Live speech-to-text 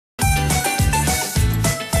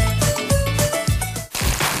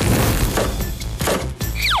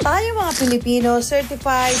mga Pilipino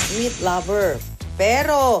certified meat lover.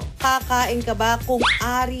 Pero, kakain ka ba kung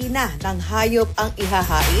ari na ng hayop ang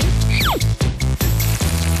ihahain?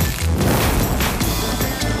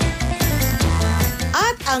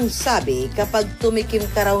 At ang sabi, kapag tumikim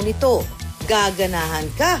ka raw nito,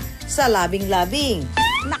 gaganahan ka sa labing-labing.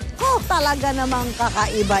 Nako, talaga namang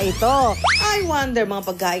kakaiba ito. I wonder mga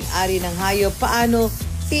pagkaing ari ng hayop, paano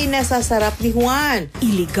pinasasarap ni Juan?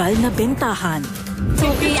 Illegal na bentahan.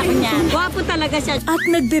 Suki ako niya. Gwapo talaga siya. At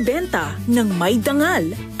nagbebenta ng may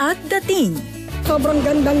dangal at dating. Sobrang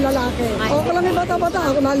gandang lalaki. Ako lang yung bata-bata,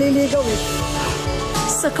 ako naliligaw eh.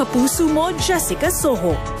 Sa Kapuso mo, Jessica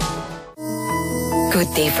Soho.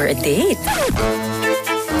 Good day for a date.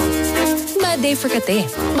 Bad day for kate.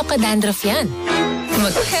 Makadandruff yan.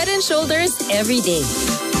 Mag-Head and Shoulders every day.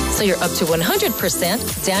 So you're up to 100%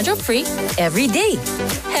 dandruff-free every day.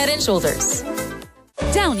 Head and Shoulders.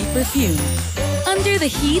 Downy Perfume. Under the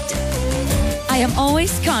heat, I am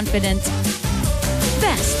always confident.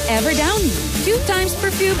 Best ever Downy. 2 times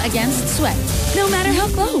perfume against sweat, no matter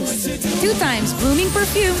how close. 2 times blooming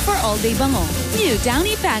perfume for all-day bango. New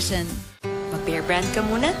Downy Passion. Mag-bear brand ka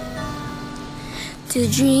muna? To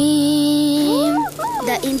dream,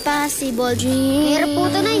 the impossible dream. Hirap po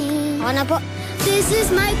ito, Nay. Ako na po. This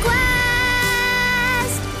is my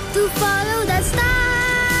quest to follow the star.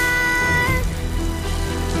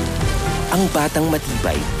 Ang batang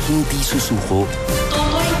matibay, hindi susuko.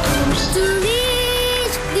 To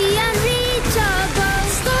reach the unreachable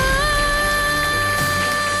star.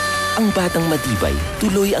 Ang batang matibay,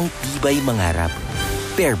 tuloy ang tibay mangarap.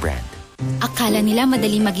 Bear Brand. Akala nila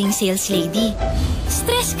madali maging sales lady.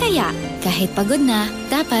 Stress kaya? Kahit pagod na,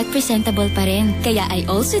 dapat presentable pa rin. Kaya I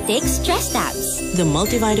also take Stresstabs. The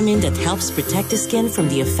multivitamin that helps protect the skin from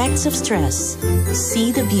the effects of stress.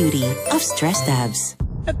 See the beauty of Stresstabs.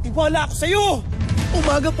 Nagtiwala ako sa'yo!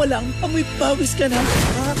 Umaga pa lang, amoy pawis ka na.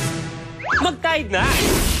 Mag-Tide na!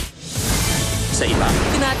 Sa iba,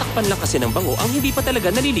 tinatakpan lang kasi ng bango ang hindi pa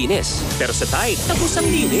talaga nalilinis. Pero sa Tide, tapos ang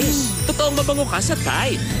linis. Totoong mabango ka sa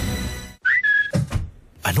Tide.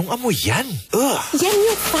 Anong amoy yan? Ugh! Yan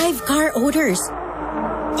yung 5-car odors.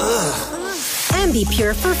 Ugh! Ambi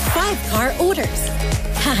Pur for 5-car odors.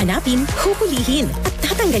 Hahanapin, huhulihin, at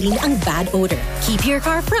tatanggalin ang bad odor. Keep your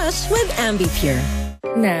car fresh with Ambi Pur.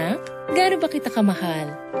 Na, gaano ba kita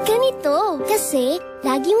kamahal? Ganito, kasi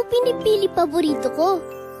lagi mo pinipili paborito ko.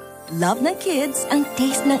 Love ng kids ang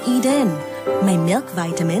taste ng Eden. May milk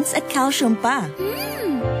vitamins at calcium pa.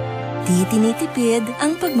 Di tinitipid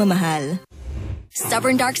ang pagmamahal.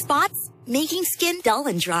 Stubborn dark spots? Making skin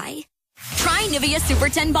dull and dry? Try Nivea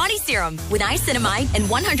Super 10 Body Serum with niacinamide and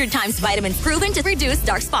 100 times vitamins proven to reduce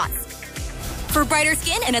dark spots. For brighter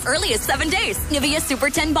skin in as early as 7 days, Nivea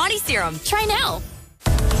Super 10 Body Serum. Try now.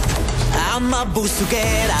 I'm a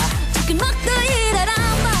busugera. Chicken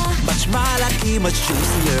makdairaramba. Much malaki, much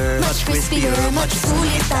juicier, much crispier, much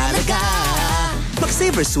sulit talaga.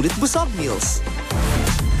 McSavers Sulit-Busog meals.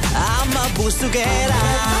 I'm a busugera.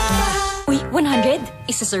 Uy,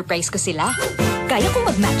 100? Isa-surprise ko sila. Kaya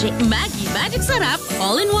kong mag-magic. Maggi Magic Sarap,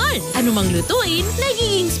 all-in-one. Anumang lutuin,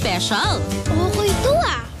 nagiging special. Okay ito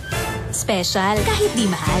ah. Special kahit di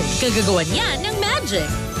mahal. Kagagawan yan ng magic.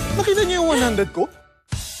 Nakita niyo yung 100 ko?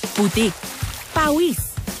 Putik,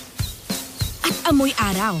 pawis, at amoy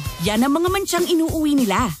araw. Yan ang mga mantsang inuuwi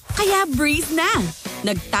nila. Kaya breeze na.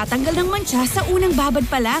 Nagtatanggal ng mantsa sa unang babad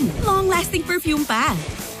pa lang. Long-lasting perfume pa.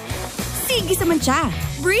 Sige sa mantsa.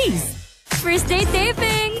 Breeze. First day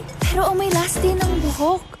taping! Pero may last day ng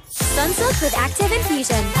buhok. Sunsilk with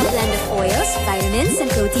Activ-Infusion. A blend of oils, vitamins,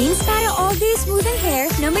 and proteins para all-day smoothing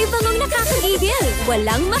hair na may bangong nakakagigil.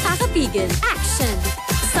 Walang makakapigil. Action!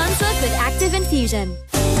 Sunsilk with Activ-Infusion.